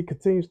 and He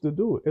continues to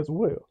do it as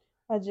well.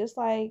 Just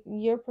like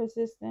you're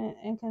persistent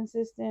and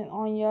consistent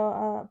on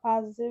your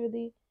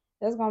positivity,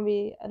 there's gonna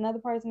be another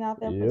person out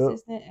there Yep,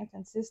 persistent and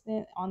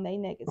consistent on their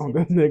on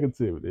that negativity.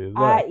 negativity, exactly.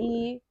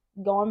 I.e.,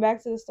 going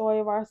back to the story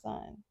of our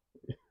son,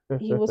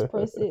 he was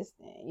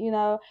persistent,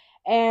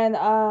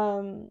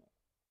 and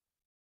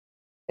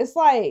it's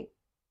like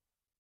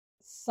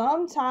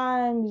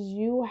sometimes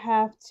you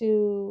have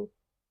to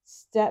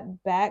step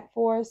back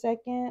for a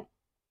second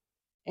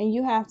and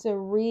you have to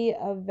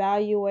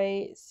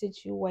reevaluate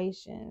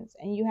situations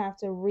and you have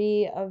to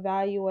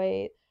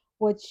reevaluate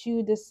what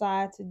you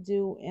decide to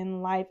do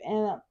in life.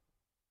 And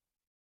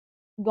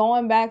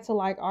going back to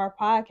like our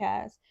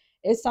podcast,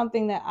 it's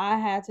something that I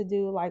had to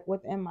do like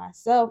within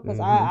myself because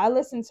hmm I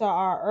listened to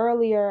our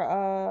earlier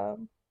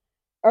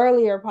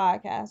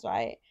podcast,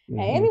 right?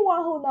 And hmm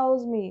anyone who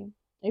knows me,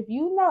 if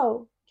you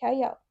know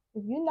KO,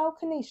 if you know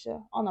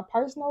Kanisha on a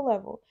personal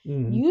level,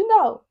 hmm you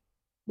know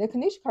that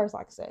Kanisha curse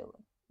like a sailor.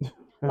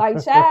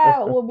 Like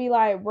Chad will be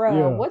like, "Bruh,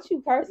 yeah, what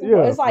you cursing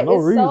for?" yeah, It's for like no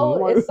reason. I'm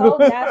it's so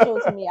natural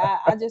to like, me.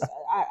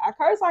 I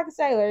curse like a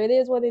sailor. It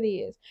is what it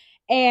is.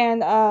 And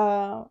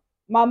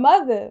my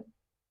mother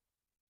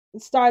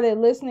started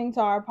listening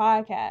to our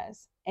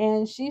podcast,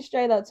 and she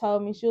straight up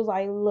told me she was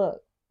like,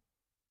 "Look,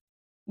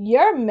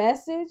 your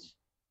message,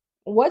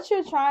 what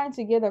you're trying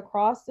to get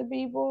across to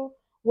people,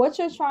 what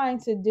you're trying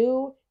to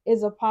do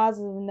is a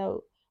positive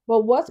note.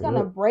 But what's going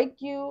to yep, break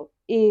you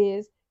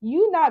is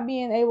you not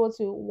being able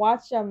to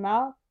watch your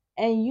mouth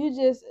and you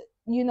just,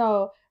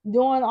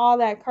 doing all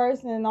that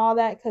cursing and all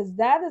that, because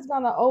that is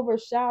going to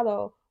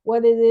overshadow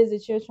what it is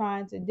that you're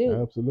trying to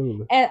do."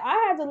 absolutely. And I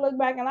had to look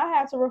back and I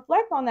had to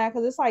reflect on that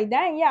because it's like,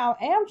 dang, yeah,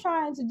 I am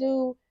trying to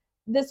do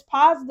this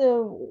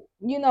positive,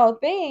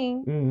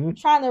 thing, hmm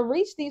trying to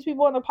reach these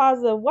people in a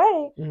positive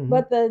way, hmm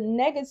but the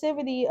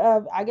negativity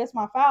of, I guess,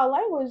 my foul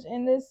language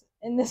in this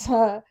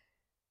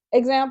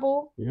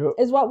example Yep,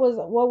 is what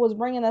was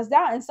bringing us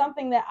down, and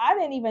something that I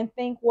didn't even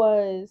think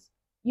was,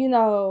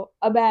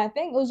 a bad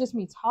thing. It was just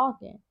me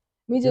talking,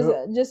 me just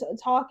yep, just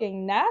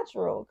talking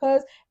natural,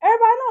 because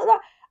everybody knows,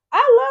 like, I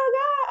love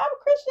God, I'm a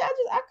Christian,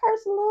 I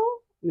curse a little.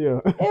 yeah.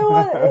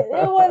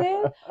 It what it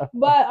is.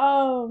 But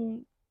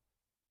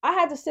I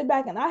had to sit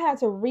back and I had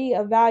to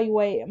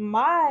reevaluate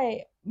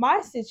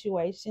my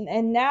situation.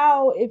 And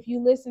now if you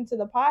listen to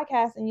the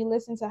podcast and you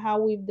listen to how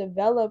we've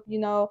developed,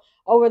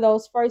 over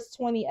those first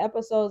 20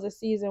 episodes of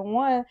season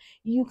 1,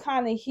 you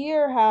kind of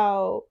hear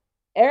how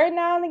every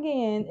now and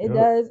again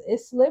yep, it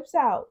slips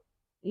out.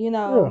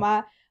 yeah,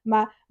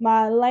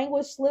 My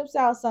language slips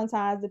out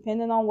sometimes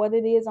depending on what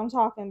it is I'm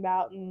talking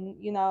about, and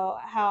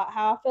how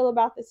I feel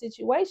about the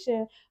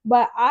situation.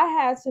 But I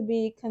had to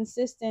be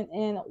consistent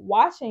in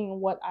watching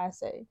what I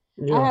say.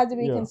 I yeah, had to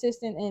be yeah,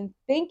 consistent in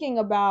thinking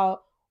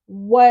about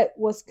what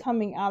was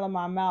coming out of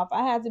my mouth.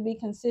 I had to be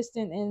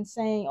consistent in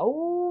saying,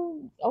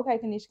 "Oh, okay,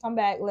 Kanisha, come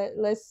back.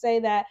 Let's say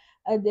that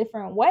a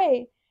different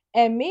way."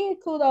 And me,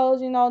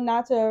 kudos,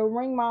 not to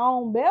ring my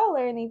own bell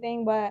or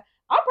anything, but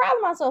I'm proud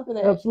of myself for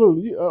that.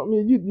 absolutely. I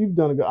mean, you've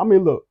done a good. I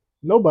mean, look,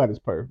 nobody's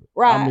perfect.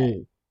 I Right,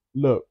 mean,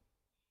 look,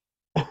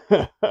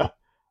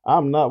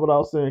 I'm not what I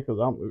was saying because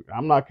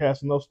I'm not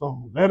casting no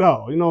stones at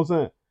all. You know what I'm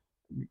saying?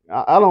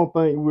 I don't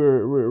think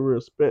we're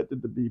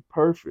expected to be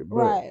perfect, but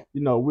right,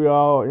 we're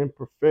all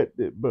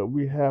imperfected. But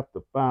we have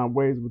to find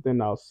ways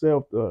within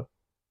ourselves to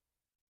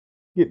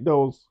get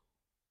those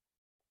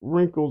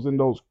wrinkles and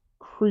those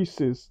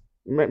creases,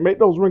 make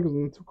those wrinkles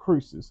into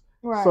creases,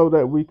 right, so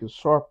that we can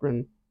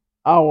sharpen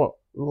our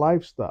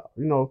lifestyle.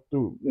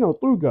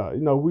 Through God.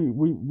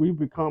 We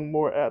become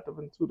more active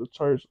into the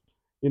church.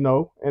 And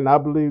I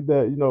believe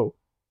that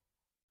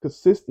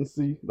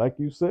consistency, like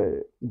you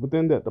said,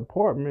 within that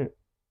department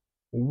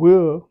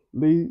will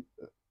lead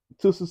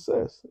to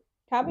success.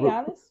 Can I be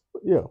honest?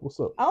 Yeah, what's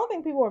up? I don't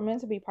think people were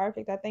meant to be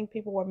perfect. I think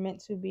people were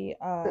meant to be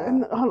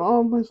And I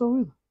don't think so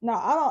either. no,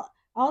 I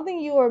don't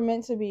think you are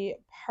meant to be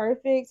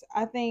perfect.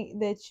 I think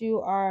that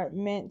you are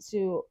meant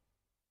to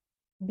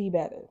be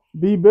better.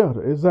 Be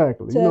better,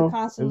 exactly. To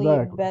constantly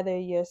Exactly. better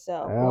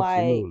yourself. Like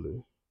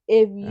Absolutely.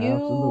 if Absolutely.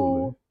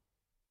 you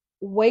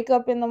wake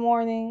up in the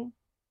morning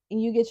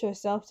and you get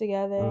yourself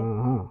together,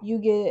 Uh you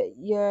get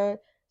your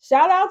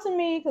shout out to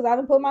me because I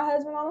done put my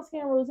husband on a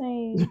skin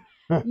routine.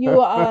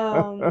 You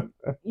huh.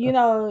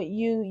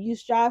 you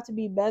strive to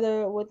be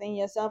better within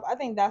yourself. I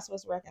think that's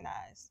what's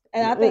recognized,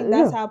 and I think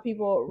that's Yeah. how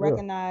people Yeah.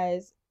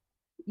 recognize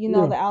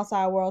Yeah. the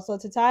outside world. So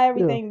to tie Yeah.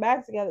 everything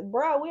back together,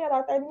 bro, we had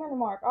our 30-minute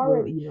mark But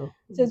already.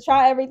 To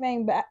try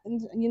everything back,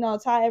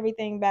 tie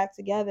everything back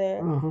together.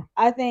 uh huh.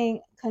 I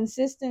think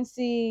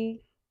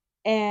consistency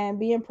and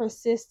being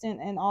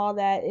persistent and all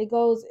that, it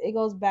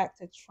goes back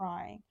to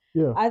trying.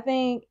 Yeah. I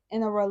think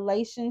in a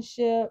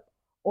relationship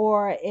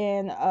or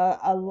in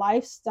a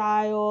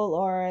lifestyle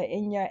or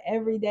in your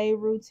everyday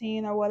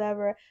routine or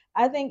whatever,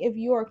 I think if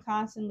you are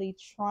constantly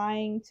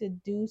trying to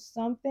do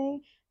something,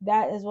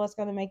 that is what's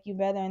going to make you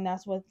better and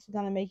that's what's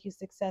going to make you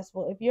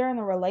successful. If you're in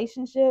a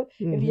relationship,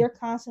 if Mhm. you're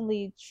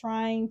constantly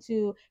trying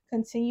to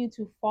continue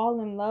to fall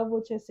in love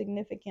with your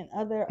significant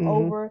other Mhm.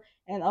 over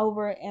and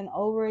over and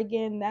over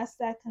again, that's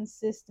that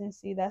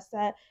consistency. That's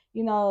that,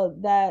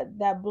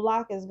 that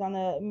block is going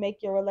to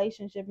make your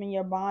relationship and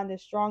your bond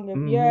is stronger. If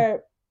Mhm.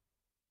 you're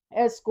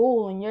at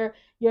school and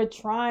you're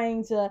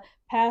trying to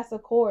pass a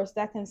course,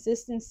 that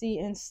consistency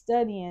in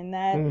studying,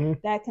 that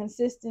Mhm. that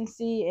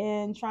consistency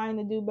in trying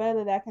to do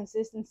better, that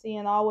consistency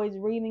in always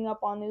reading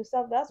up on new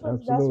stuff, that's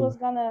what's Absolutely.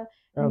 gonna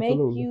make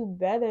Absolutely. you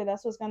better.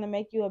 That's what's gonna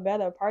make you a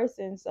better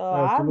person. So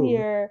I'm Absolutely.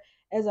 here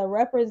as a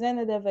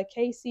representative of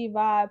KC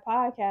Vibe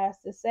podcast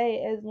to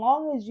say, as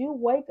long as you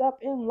wake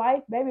up in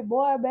life, baby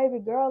boy, baby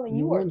girl, and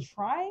You you are win.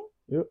 trying,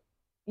 Yep.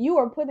 you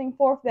are putting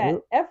forth that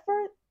Yep.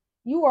 effort.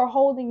 You are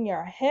holding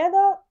your head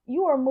up.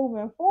 You are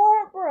moving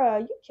forward,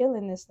 bruh. You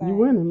killing this You thing.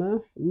 winning,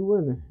 man. You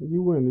winning.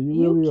 You winning. You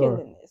You really are.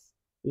 killing this.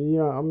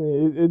 Yeah, I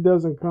mean, it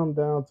doesn't come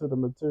down to the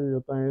material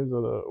things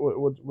or the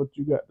what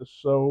you got to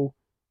show,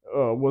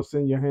 what's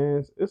in your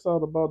hands. It's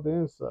all about the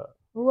inside.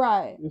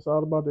 Right. It's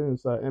all about the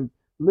inside. And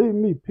believe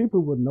me,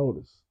 people would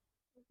notice.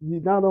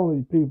 Not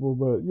only people,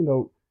 but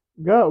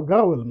God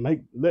will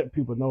let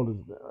people notice.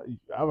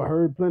 I've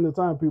heard plenty of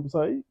time people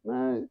say,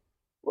 "Man,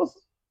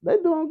 what's they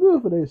doing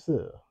good for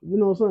themselves." You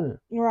know what I'm saying?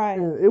 Right.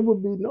 And it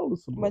would be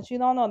noticeable. But you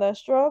don't know the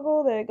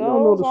struggle that You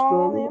don't know goes the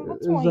on struggle in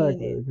between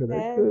exactly it. because that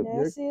That could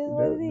that is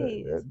what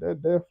it is.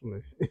 that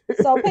definitely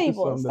So is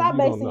people, something that stop you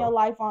don't basing your know.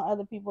 life on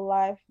other people's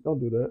life. Don't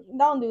do that.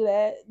 Don't do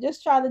that.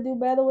 Just try to do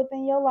better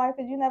within your life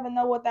because you never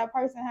know what that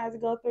person has to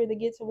go through to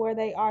get to where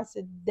they are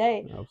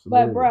today. But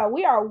Absolutely. bro,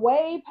 we are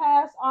way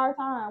past our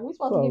time. We It's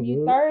supposed to all give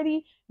you good.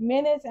 30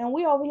 minutes and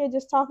we over here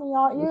just talking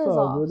y'all It's ears all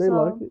off. good. They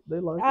like So it. They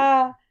like it.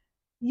 uh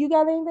you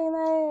got anything to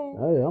add?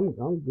 Hey,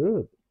 I'm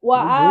good.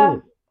 Well, We I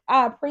good.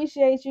 I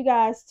appreciate you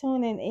guys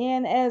tuning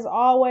in as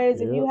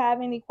always. If you Yep. have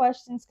any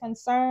questions,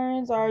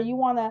 concerns, or you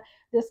want to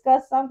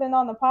discuss something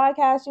on the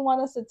podcast, you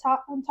want us to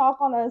talk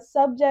on a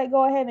subject,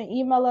 go ahead and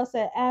email us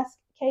at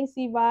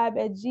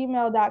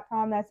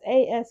askkcvibe@gmail.com. That's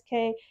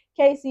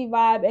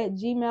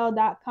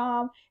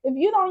askkcvibe@gmail.com. If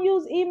you don't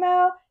use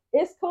email,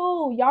 it's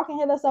cool. Y'all can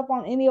hit us up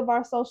on any of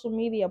our social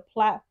media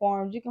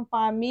platforms. You can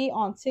find me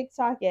on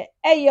TikTok at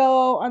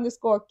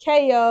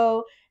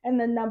ayo_ko and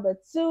the number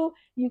 2.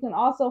 You can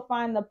also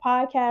find the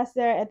podcast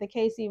there at the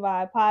KC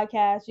Vibe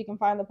Podcast. You can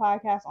find the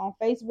podcast on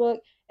Facebook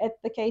at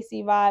the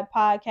KC Vibe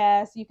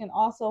Podcast. You can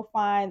also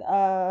find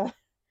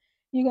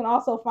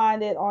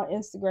it on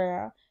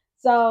Instagram.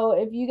 So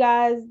if you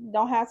guys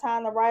don't have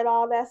time to write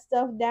all that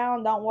stuff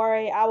down, don't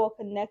worry. I will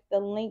connect the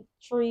link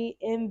tree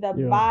in the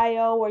Yeah.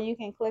 bio where you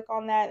can click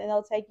on that and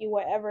it'll take you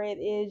wherever it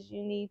is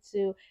you need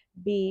to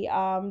be.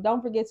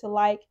 Don't forget to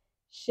like,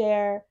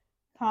 share,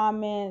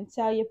 comment,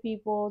 tell your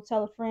people,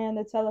 tell a friend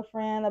to tell a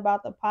friend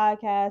about the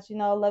podcast.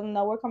 Let them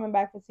know we're coming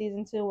back for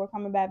season 2. We're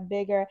coming back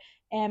bigger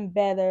and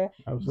better.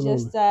 Absolutely.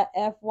 Just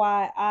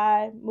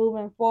FYI,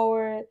 moving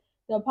forward,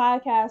 the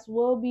podcast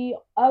will be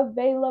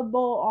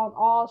available on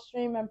all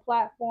streaming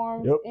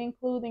platforms, Yep.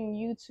 including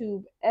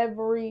YouTube,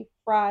 every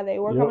Friday.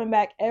 We're Yep. coming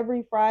back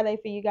every Friday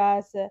for you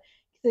guys to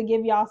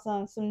give y'all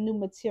some new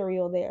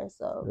material there.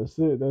 So That's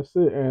it. That's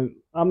it. And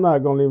I'm not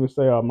gonna even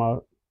say all my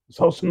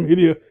social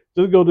media.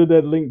 Just go to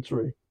that link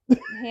tree.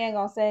 he ain't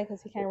gonna say it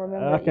because he can't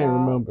remember I it, can't y'all.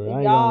 remember. If I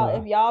ain't gonna y'all lie.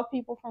 if y'all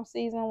people from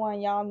season 1,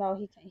 y'all know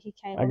he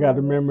can't I got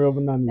the remember. memory of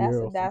a 90 year That's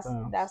old that's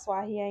sometimes. that's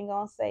why he ain't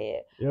gonna say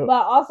it. Yep.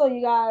 But also,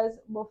 you guys,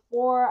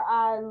 before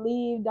I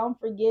leave, don't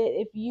forget,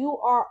 if you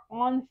are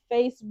on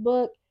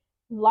Facebook,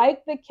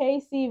 like the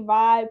KC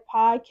Vibe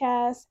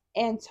podcast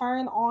and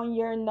turn on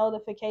your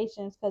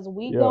notifications because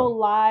we Yeah. go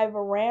live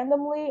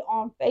randomly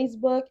on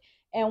Facebook.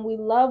 And we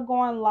love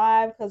going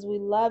live because we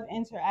love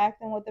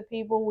interacting with the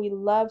people. We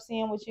love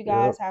seeing what you Yep.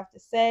 guys have to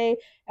say.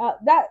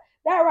 That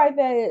that right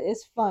there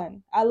is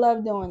fun. I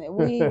love doing it.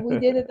 We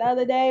did it the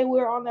other day. We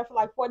were on there for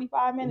like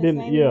 45 minutes and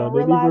didn't even Didn't even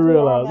realize we were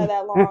on realize. there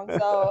that long.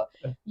 So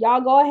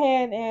y'all go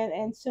ahead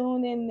and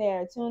tune in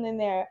there. Tune in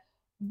there.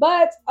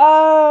 But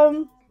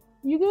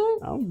you good?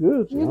 I'm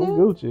Gucci. You I'm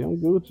good? Gucci. I'm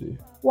Gucci.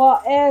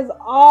 Well, as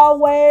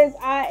always,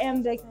 I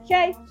am the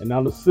K. And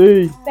I'm the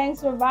C.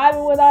 Thanks for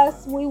vibing with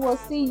us. We will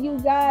see you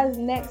guys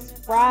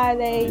next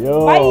Friday.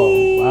 Yo,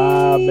 Bye.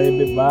 bye,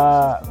 baby,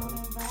 bye.